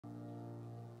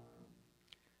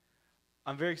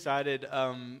I'm very excited.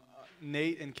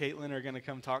 Nate and Katelyn are going to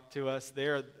come talk to us.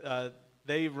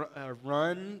 They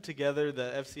run together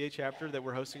the FCA chapter that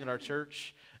we're hosting at our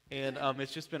church, and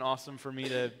it's just been awesome for me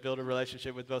to build a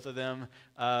relationship with both of them.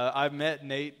 I met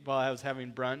Nate while I was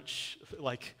having brunch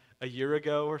like a year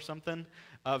ago or something.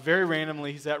 Very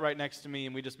randomly, he sat right next to me,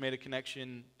 and we just made a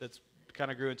connection that's kind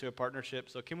of grew into a partnership.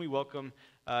 So can we welcome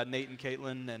Nate and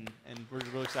Katelyn, and we're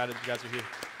really excited you guys are here.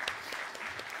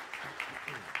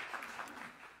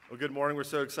 Well, good morning. We're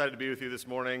so excited to be with you this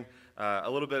morning. A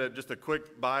little bit of just a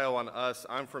quick bio on us.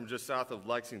 I'm from just south of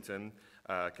Lexington,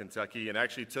 Kentucky, and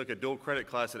actually took a dual credit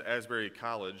class at Asbury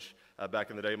College back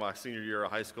in the day, my senior year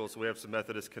of high school, so we have some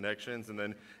Methodist connections. And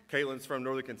then Katelyn's from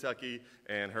northern Kentucky,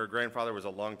 and her grandfather was a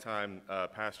longtime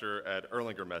pastor at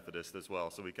Erlanger Methodist as well,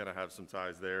 so we kind of have some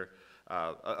ties there.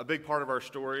 A big part of our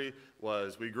story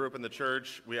was we grew up in the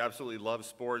church. We absolutely love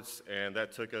sports, and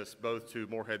that took us both to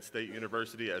Morehead State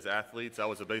University as athletes. I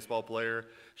was a baseball player.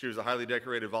 She was a highly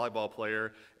decorated volleyball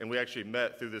player, and we actually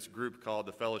met through this group called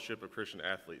the Fellowship of Christian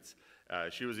Athletes.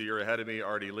 She was a year ahead of me,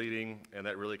 already leading, and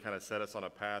that really kind of set us on a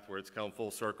path where it's come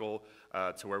full circle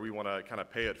to where we want to kind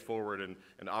of pay it forward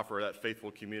and offer that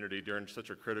faithful community during such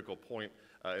a critical point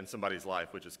in somebody's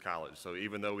life, which is college. So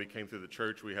even though we came through the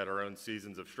church, we had our own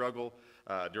seasons of struggle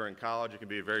during college. It can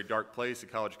be a very dark place, a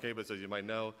college campus, as you might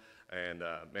know, and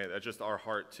man, that's just our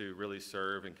heart to really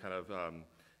serve and kind of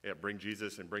bring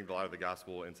Jesus and bring the light of the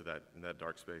gospel into in that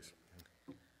dark space.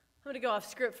 I'm going to go off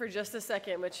script for just a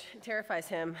second, which terrifies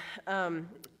him.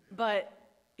 But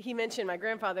he mentioned my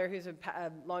grandfather, who's a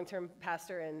long-term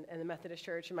pastor in the Methodist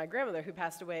Church, and my grandmother, who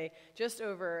passed away just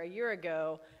over a year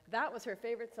ago. That was her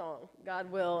favorite song,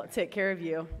 God Will Take Care of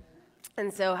You.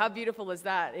 And so how beautiful is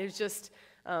that? It was just,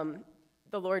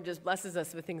 the Lord just blesses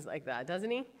us with things like that, doesn't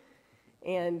he?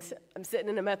 And I'm sitting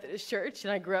in a Methodist church,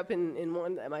 and I grew up in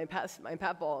one that my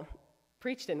papaw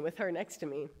preached in with her next to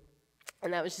me.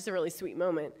 And that was just a really sweet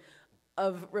moment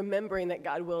of remembering that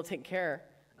God will take care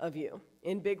of you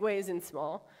in big ways and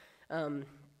small.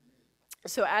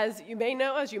 So as you may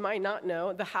know, as you might not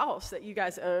know, the house that you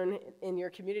guys own in your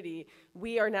community,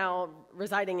 we are now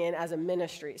residing in as a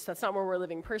ministry. So that's not where we're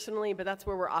living personally, but that's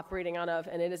where we're operating out of,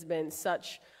 and it has been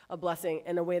such a blessing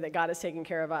in a way that God has taken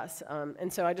care of us.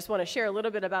 And so I just want to share a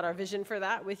little bit about our vision for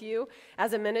that with you.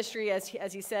 As a ministry, as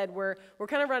he said, we're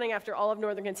kind of running after all of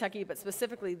northern Kentucky, but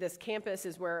specifically this campus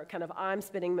is where kind of I'm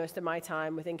spending most of my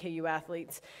time with NKU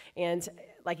athletes. And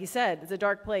like he said, it's a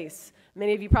dark place.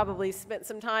 Many of you probably spent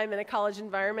some time in a college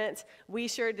environment. We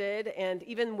sure did, and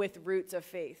even with roots of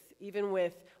faith, even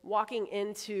with walking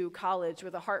into college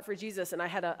with a heart for Jesus, and I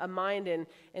had a mind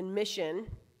and mission,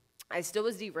 I still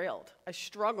was derailed. I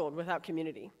struggled without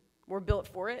community. We're built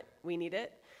for it. We need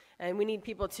it. And we need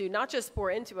people to not just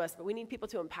pour into us, but we need people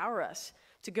to empower us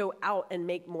to go out and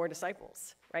make more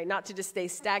disciples, right? Not to just stay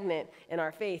stagnant in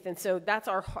our faith. And so it's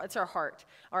our heart.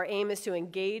 Our aim is to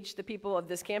engage the people of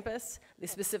this campus,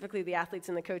 specifically the athletes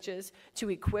and the coaches, to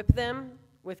equip them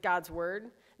with God's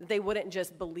word, that they wouldn't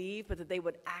just believe, but that they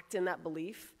would act in that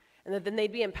belief, and that then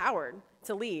they'd be empowered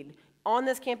to lead on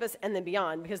this campus and then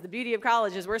beyond, because the beauty of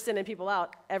college is we're sending people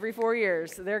out every 4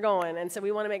 years. So they're going, and so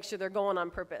we want to make sure they're going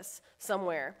on purpose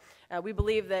somewhere. We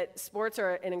believe that sports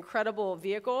are an incredible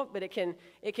vehicle, but it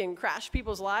can crash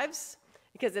people's lives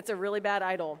because it's a really bad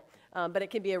idol. But it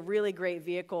can be a really great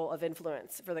vehicle of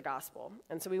influence for the gospel.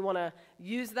 And so we want to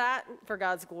use that for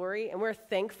God's glory. And we're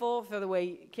thankful for the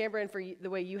way, Cameron, for the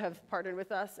way you have partnered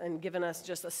with us and given us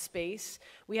just a space.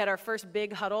 We had our first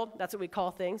big huddle. That's what we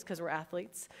call things because we're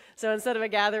athletes. So instead of a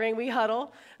gathering, we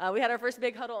huddle. We had our first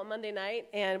big huddle on Monday night,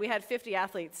 and we had 50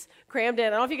 athletes crammed in. I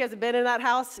don't know if you guys have been in that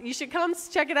house. You should come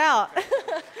check it out.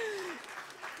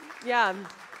 Yeah.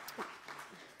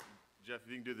 Jeff,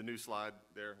 if you can do the new slide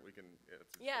there, we can.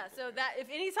 Yeah, so that if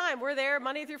any time we're there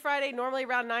Monday through Friday, normally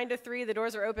around 9 to 3, the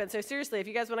doors are open. So seriously, if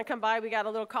you guys want to come by, we got a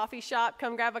little coffee shop.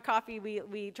 Come grab a coffee.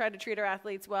 We try to treat our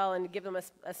athletes well and give them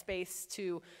a space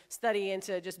to study and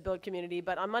to just build community.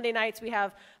 But on Monday nights, we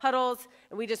have huddles,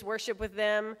 and we just worship with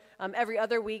them. Every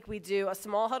other week, we do a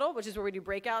small huddle, which is where we do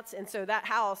breakouts. And so that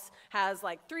house has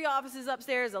like 3 offices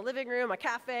upstairs, a living room, a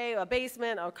cafe, a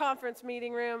basement, a conference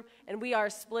meeting room, and we are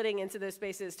splitting into those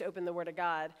spaces to open the Word of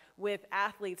God with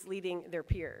athletes leading their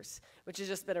peers, which has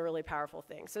just been a really powerful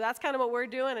thing. So that's kind of what we're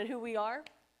doing and who we are.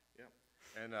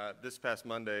 Yeah, and this past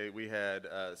Monday, we had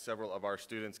several of our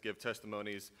students give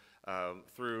testimonies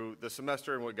through the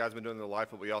semester and what God's been doing in their life,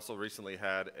 but we also recently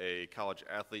had a college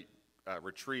athlete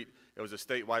retreat. It was a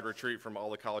statewide retreat from all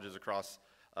the colleges across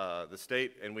the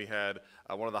state, and we had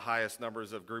one of the highest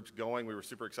numbers of groups going. We were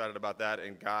super excited about that,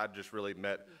 and God just really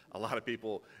met a lot of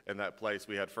people in that place.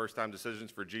 We had first-time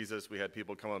decisions for Jesus. We had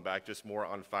people coming back just more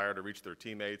on fire to reach their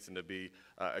teammates and to be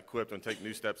equipped and take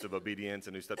new steps of obedience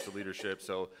and new steps of leadership.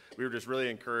 So we were just really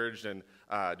encouraged, and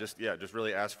just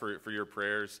really ask for your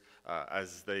prayers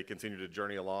as they continue to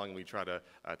journey along, and we try to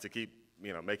keep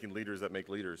making leaders that make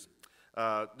leaders.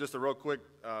 Just a real quick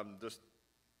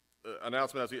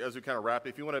announcement as we kind of wrap.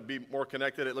 If you want to be more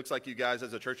connected, it looks like you guys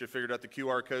as a church have figured out the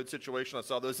QR code situation. I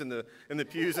saw those in the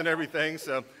pews and everything.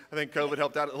 So I think COVID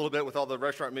helped out a little bit with all the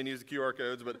restaurant menus, the QR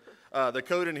codes. But the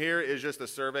code in here is just a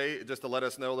survey, just to let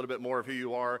us know a little bit more of who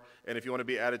you are, and if you want to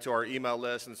be added to our email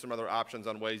list, and some other options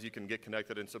on ways you can get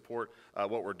connected and support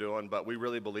what we're doing. But we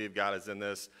really believe God is in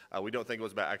this. We don't think it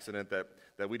was by accident that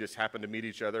we just happened to meet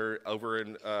each other over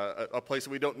in a place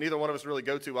that neither one of us really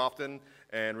go to often,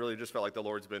 and really just felt like the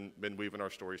Lord's been weaving our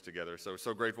stories together.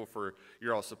 So grateful for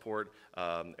your all support.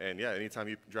 And yeah, anytime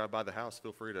you drive by the house,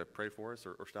 feel free to pray for us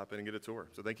or stop in and get a tour.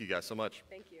 So thank you guys so much.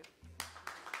 Thank you.